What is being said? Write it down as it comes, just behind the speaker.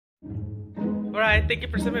Alright, thank you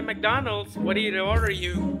for stopping McDonald's. What did I order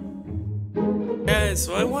you? Yeah,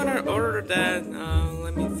 so I want to order that.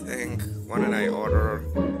 Let me think. What did I order?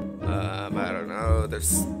 I don't know.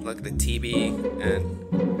 There's like the TV and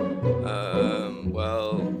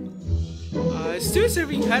still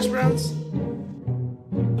serving hash browns.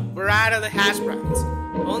 We're out of the hash browns.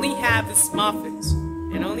 Only half is muffins,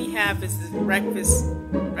 and only half is the breakfast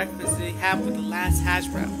they have with the last hash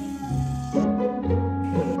brown.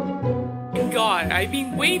 God, I've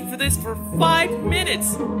been waiting for this for 5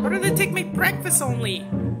 minutes. How did it take my breakfast only?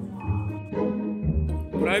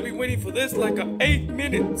 But I've been waiting for this like 8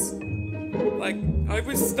 minutes. Like, I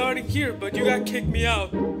was starting here, but you got kicked me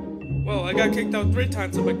out. Well, I got kicked out 3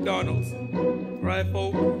 times at McDonald's. Right,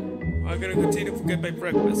 folks? I'm gonna continue to get my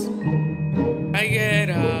breakfast. I get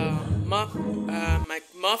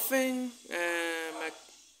McMuffin,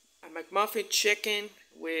 a McMuffin chicken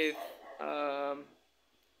with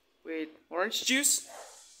orange juice.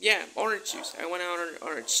 Yeah, orange juice. I want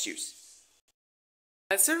orange juice.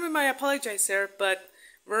 I certainly apologize, sir, but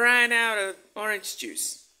we ran out of orange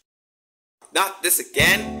juice. Not this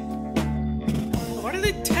again. Why did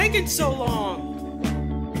it take so long?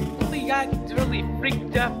 He got really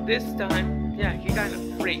freaked up this time. Yeah, he got a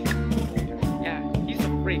freak. Yeah, he's a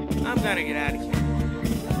freak. I'm gonna get out of here.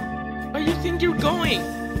 Where do you think you're going?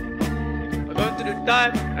 I go to the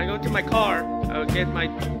dive. I go to my car. I'll get my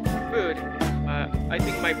food. I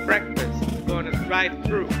think my breakfast is gonna drive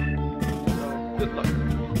through. So good luck.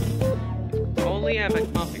 Only a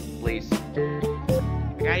McMuffin, please.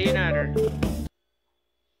 I got you another.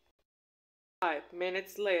 5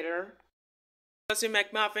 minutes later. Plus your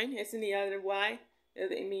McMuffin is in the other way. I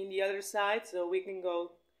mean the other side, so we can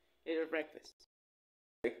go eat our breakfast.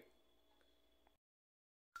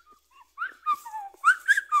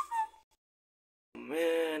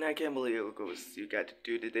 Man, I can't believe you got to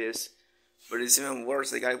do this. But it's even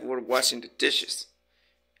worse, like I were washing the dishes.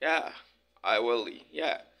 Yeah, I will.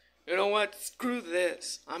 Yeah. You know what? Screw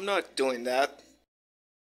this. I'm not doing that.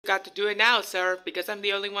 You got to do it now, sir, because I'm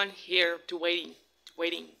the only one here waiting.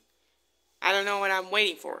 I don't know what I'm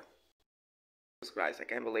waiting for. Jesus Christ, I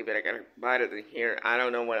can't believe it. I got invited in here. I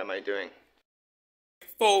don't know what am I doing.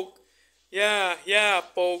 Folk. Yeah,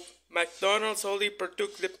 folk. McDonald's only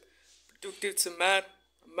produced amount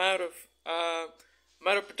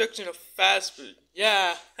of production of fast food.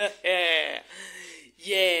 Yeah.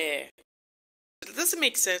 Yeah. It doesn't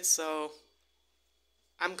make sense, so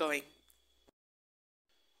I'm going.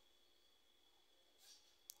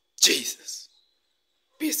 Jesus.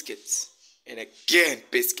 Biscuits. And again,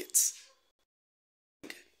 biscuits.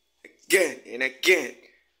 Again and again.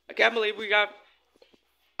 I can't believe we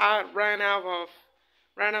ran out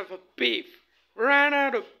of beef. Ran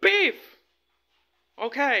out of beef.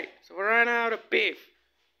 Okay, so we ran out of beef.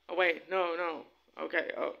 Oh wait, no.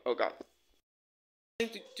 Okay, oh god. I'm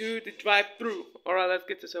going to do the drive-through. Alright, let's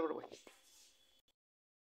get this over with.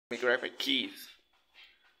 Let me grab my keys.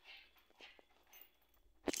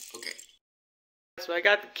 Okay. So I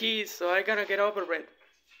got the keys, so I gotta get over it.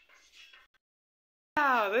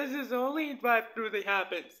 Yeah, this is the only drive-through that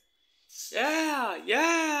happens.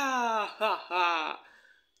 Yeah, haha.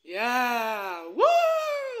 Yeah,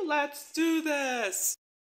 woo! Let's do this.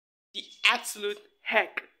 The absolute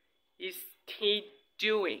heck is he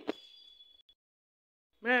doing?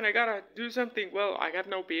 Man, I gotta do something. Well, I got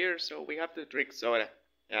no beer, so we have to drink soda.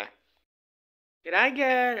 Yeah. Can I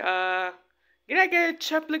get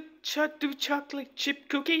chocolate chip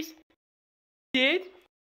cookies? Did?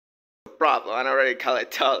 No problem. I already call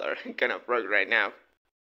it taller. I'm kind of broke right now.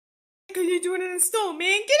 What are you doing in the store,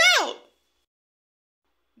 man? Get out!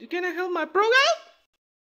 You gonna help my broke out?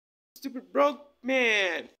 Stupid broke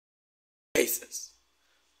man. Jesus.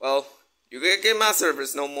 Well, you can't get my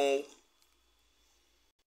service no more.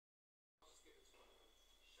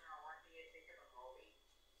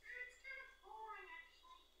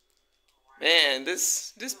 Man,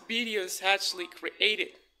 this video is actually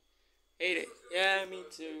created. Hate it. Yeah, me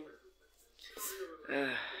too.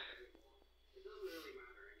 Of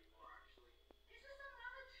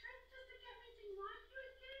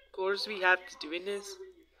course we have to do this.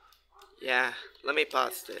 Yeah, let me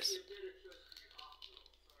pause this.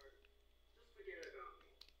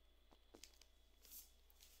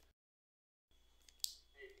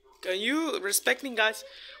 Can you respect me, guys?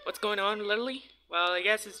 What's going on, Lily? Well, I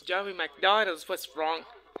guess it's Johnny McDonald's. What's wrong?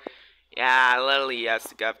 Yeah, Lily has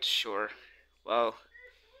to go up to shore. Well,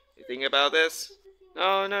 you think about this?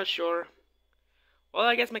 No, not sure. Well,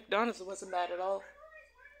 I guess McDonald's wasn't bad at all.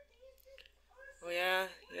 Oh yeah.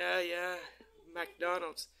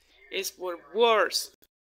 McDonald's is for worse.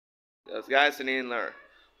 Those guys didn't learn.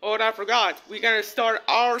 Oh, and I forgot. We gotta start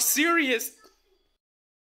our series.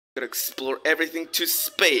 Gotta explore everything to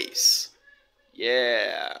space.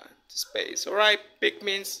 Yeah, to space. Alright,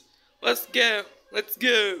 Pikmins. Let's go. Let's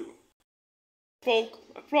go. Folk,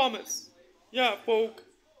 I promise. Yeah, folk.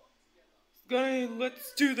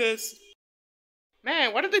 Let's do this.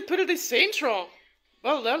 Man, why did they put in this intro?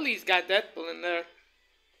 Well, at least got Deadpool in there.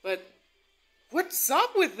 But what's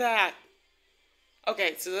up with that?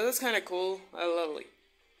 Okay, so that's kind of cool. Lovely.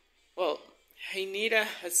 Well, I need a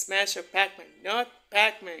smash of Pac-Man, not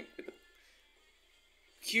Pac-Man with a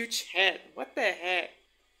huge head. What the heck?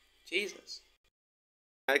 Jesus.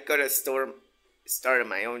 I gotta start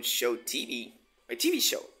my own show, my TV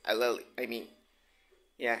show. I mean,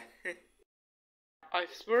 yeah. I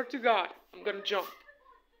swear to God, I'm gonna jump.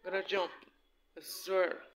 I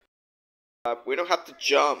swear. We don't have to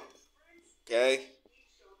jump, okay?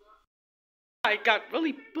 I got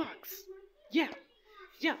really bugs. Yeah,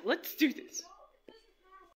 let's do this.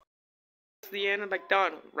 It's the end of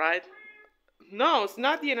Macdonald's, right? No, it's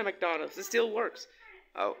not the end of Macdonald's. It still works.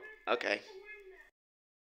 Oh, okay.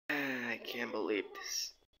 I can't believe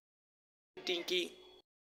this. Dinky.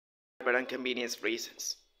 But inconvenience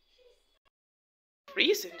reasons.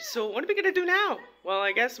 So what are we gonna do now? Well,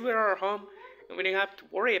 I guess we're at home and we don't have to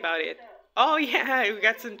worry about it. Oh yeah, we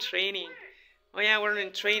got some training. Oh yeah, we're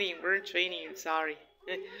in training, sorry.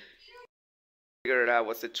 Figured out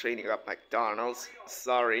what's the training at McDonald's.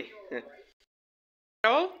 Sorry.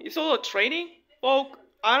 Oh, you saw the training? Folk,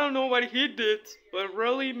 I don't know what he did, but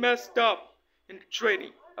really messed up in the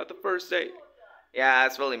training at the first aid. Yeah,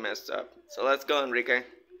 it's really messed up. So let's go, Enrique.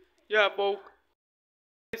 Yeah, folk.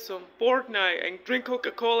 Play some Fortnite and drink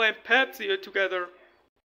Coca-Cola and Pepsi together.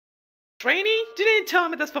 Training? You didn't tell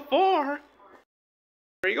me this before.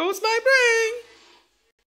 There goes my brain.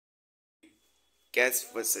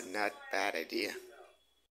 Guess was a not bad idea.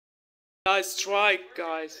 Nice try,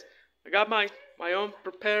 guys. I got my own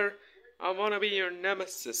prepared. I wanna be your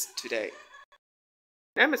nemesis today.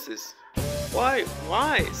 Nemesis? Why,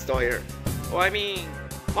 Sawyer? Oh, I mean,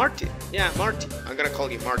 Martin. Yeah, Martin. I'm gonna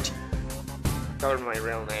call you Martin. Cover my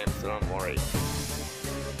real name, so don't worry.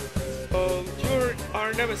 Oh, you're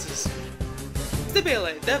our nemesis. The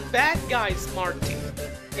villain, the bad guy's Martin.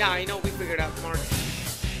 Yeah, I know we figured out Martin.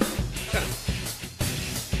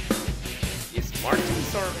 Is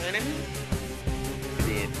Martin's our enemy?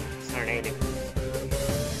 Indeed, it's our enemy.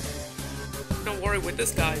 Don't worry with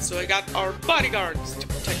this guy, so I got our bodyguards to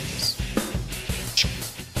protect us.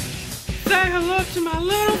 Say hello to my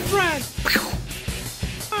little friend!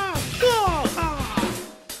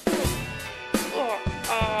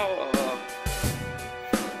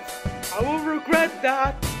 I will regret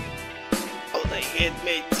that. Oh, they hit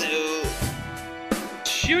me too.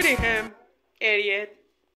 Shooting him, idiot.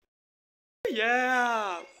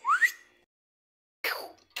 Yeah.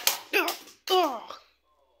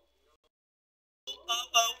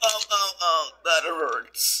 Oh, that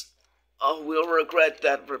hurts. Oh, we'll regret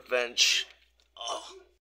that revenge. Oh.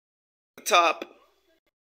 Top.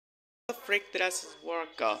 The freak did us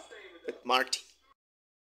work off with Marty.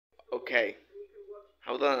 Okay.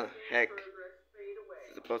 How the heck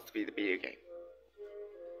is it supposed to be the video game?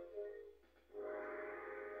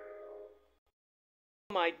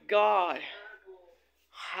 Oh my god.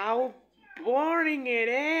 How boring it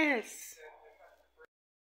is.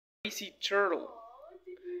 Lazy turtle.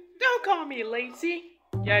 Don't call me lazy.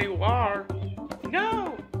 Yeah, you are.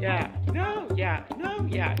 No. Yeah. No. Yeah. No.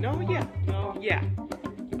 Yeah. No. Yeah. No. Yeah.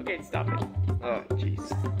 Okay, stop it. Oh, jeez.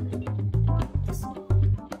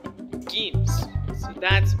 Schemes. So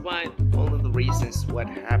that's one of the reasons what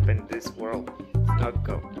happened in this world. It's not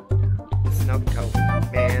go,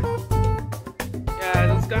 man.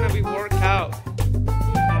 Yeah, it's gonna be work out.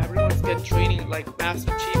 Yeah, everyone's get training like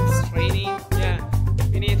Master Chief's training. Yeah,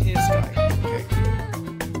 we need his guy. Okay.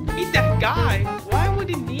 Need that guy? Why would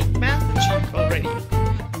he need Master Chief already?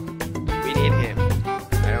 We need him.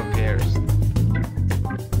 I don't care.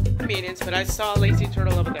 Meetings, but I saw a lazy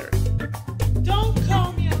turtle over there. Don't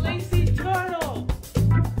call me a lazy turtle!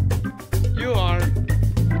 You are,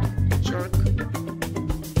 jerk.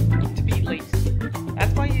 To be lazy.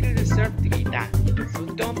 That's why you deserve to be that. So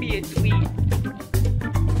don't be a dweeb.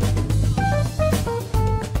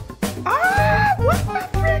 Ah! What the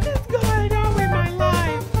frick is going on with my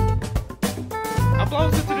life?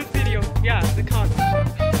 Upload it to this video. Yeah, the content.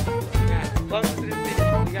 Yeah, upload it to this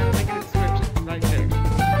video. You gotta link in the description right there.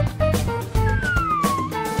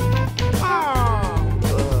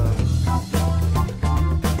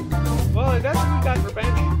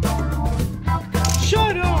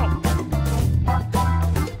 Shut up!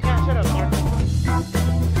 Yeah, shut up, Mark.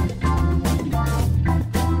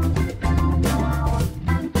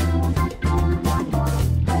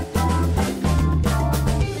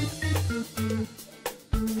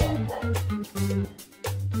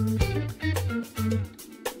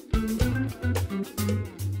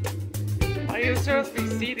 Are you seriously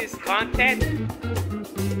see this content?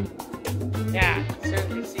 Yeah,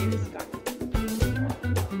 certainly see this content.